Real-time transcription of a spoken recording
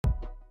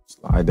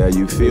Like that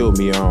you feel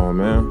me on,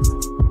 man.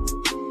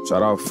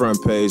 Shout out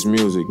Front Page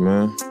Music,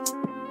 man.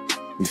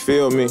 You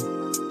feel me?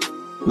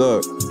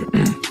 Look.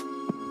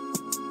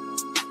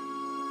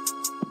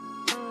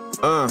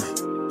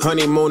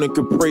 Honeymoon and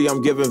Capri,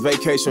 I'm giving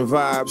vacation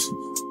vibes.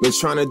 Been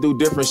trying to do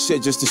different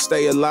shit just to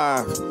stay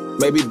alive.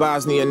 Maybe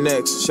Bosnia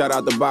next, shout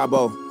out to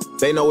Bobo.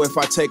 They know if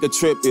I take a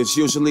trip, it's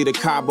usually to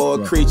Cabo,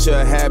 a creature,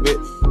 a habit.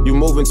 You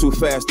moving too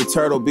fast, the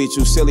turtle beat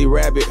you, silly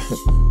rabbit.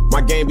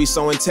 My game be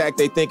so intact,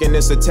 they thinking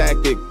it's a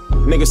tactic.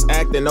 Niggas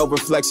acting,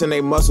 overflexing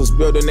they muscles,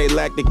 building they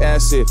lactic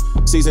acid.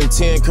 Season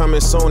 10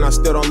 coming soon, I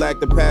still don't lack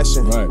the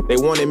passion. They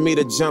wanted me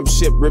to jump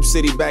ship, Rip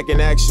City back in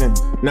action.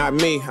 Not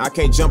me, I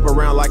can't jump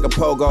around like a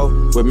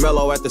pogo. With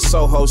Mello at the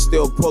Soho,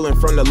 still pulling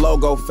from the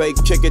logo.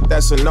 Fake kick it,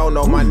 that's a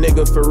no-no, my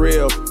nigga for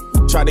real.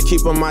 Tried to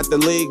keep him out the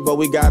league, but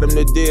we got him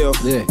the deal.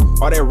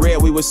 All that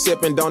red we was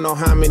sipping, don't know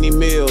how many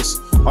meals.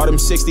 All them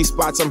 60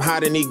 spots I'm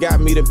hot and he got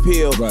me the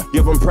peel.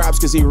 Give him props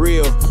cause he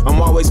real.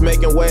 I'm always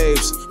making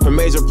waves. For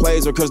major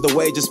plays or cause the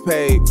wages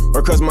paid.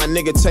 Or cause my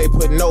nigga Tay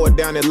put Noah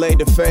down and laid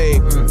the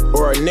fade.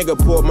 Or a nigga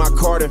pulled my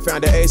card and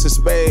found the ace of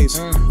spades.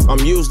 I'm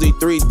usually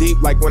 3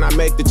 deep like when I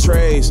make the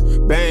trays.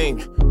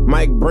 Bang,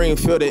 Mike Breen,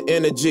 feel the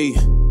energy.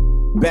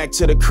 Back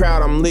to the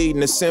crowd, I'm leading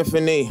the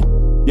symphony.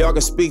 Y'all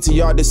can speak to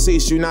y'all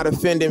deceased, you not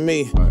offending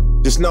me.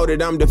 Just know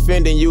that I'm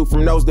defending you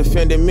from those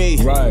defending me.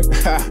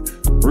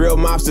 Real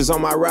mobsters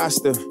on my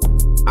roster.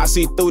 I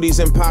see through these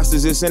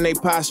imposters, it's in they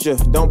posture.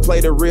 Don't play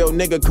the real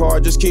nigga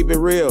card, just keep it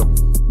real.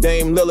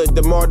 Dame Lillard,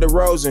 DeMar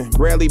DeRozan,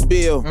 Bradley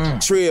Beal,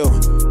 Trill.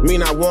 Me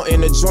not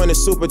wanting to join the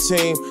super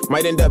team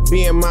might end up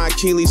being my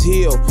Achilles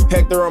heel.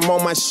 Hector, I'm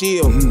on my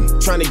shield.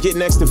 Trying to get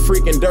next to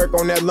freaking Dirk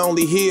on that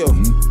lonely hill.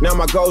 Now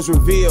my goals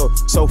revealed.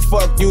 So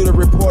fuck you, the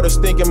reporters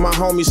thinking my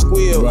homie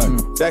squealed.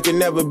 That can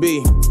never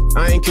be.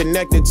 I ain't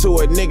connected to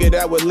a nigga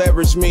that would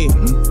leverage me.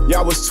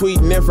 Y'all was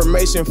tweeting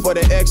information for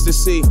the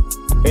ecstasy.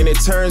 And it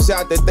turns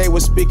out that they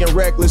was speaking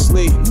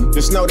recklessly.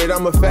 Just know that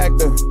I'm a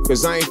factor,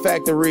 cause I ain't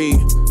factory.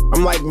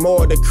 I'm like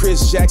more the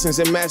Chris Jacksons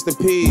and Master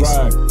P's.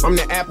 I'm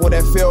the apple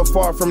that fell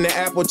far from the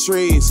apple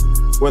trees.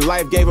 When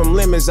life gave them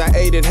lemons, I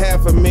ate it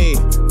half of me.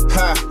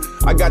 Ha!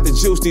 I got the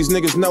juice, these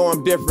niggas know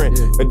I'm different.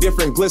 A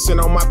different glisten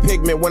on my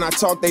pigment, when I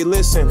talk they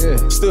listen.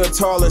 Stood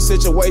tall in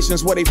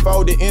situations where they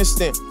folded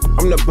instant.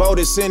 I'm the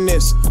boldest in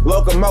this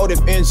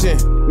locomotive engine.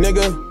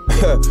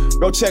 Nigga,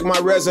 go check my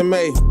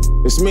resume.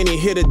 There's many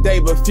here today,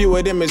 but few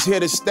of them is here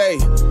to stay.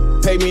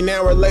 Pay me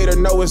now or later,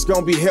 know it's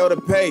gonna be hell to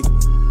pay.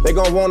 They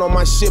gon' want on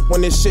my ship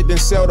when this shit done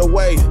sailed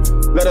away.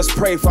 Let us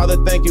pray, Father,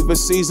 thank you for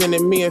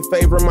seasoning me in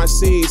favor of my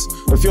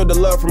seeds. I feel the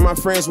love from my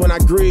friends when I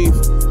grieve.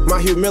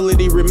 My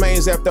humility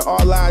remains after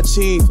all I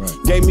achieve.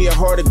 Gave me a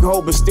heart of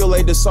gold, but still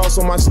laid the sauce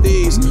on my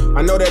steeds.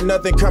 I know that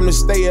nothing come to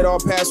stay, it all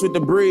passed with the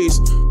breeze.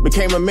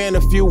 Became a man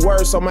of few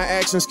words so my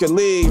actions could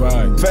lead.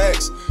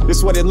 Facts,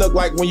 this what it look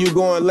like when you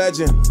going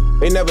legend.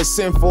 They never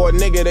sent for a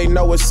nigga, they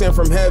know it's sent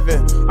from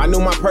heaven. I knew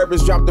my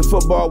purpose, dropped the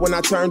football when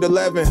I turned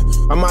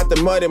 11. I'm out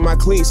the mud in my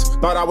cleats,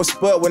 thought I was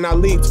spud when I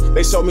leaped.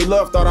 They showed me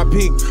love, thought I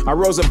peaked. I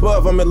rose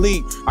above, I'm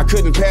elite. I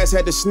couldn't pass,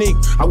 had to sneak.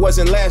 I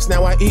wasn't last,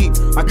 now I eat.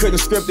 I couldn't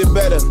script it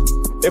better.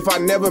 If I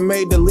never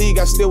made the league,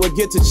 I still would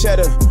get to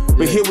cheddar.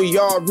 But here we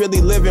are,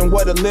 really living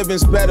what a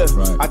living's better.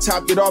 I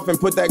topped it off and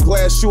put that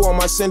glass shoe on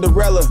my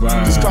Cinderella.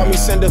 Just call me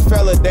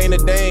Cinderfella, Dana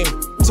Dame.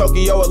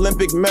 Tokyo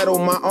Olympic medal,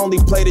 my only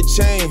plated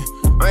chain.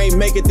 I ain't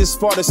make it this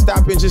far to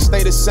stop and just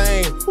stay the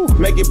same.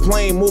 Make it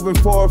plain, moving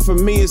forward for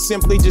me is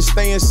simply just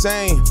staying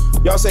sane.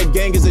 Y'all say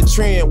gang is a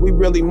trend, we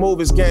really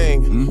move as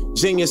gang.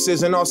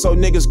 Geniuses and also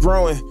niggas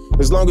growing.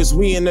 As long as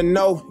we in the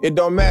know, it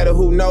don't matter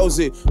who knows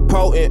it.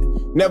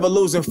 Potent, never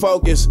losing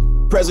focus.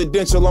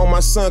 Presidential on my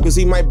son, cause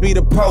he might be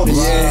the POTUS,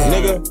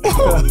 nigga.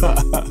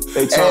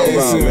 They talking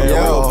about, man.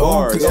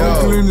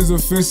 Oakland is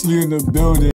officially in the building.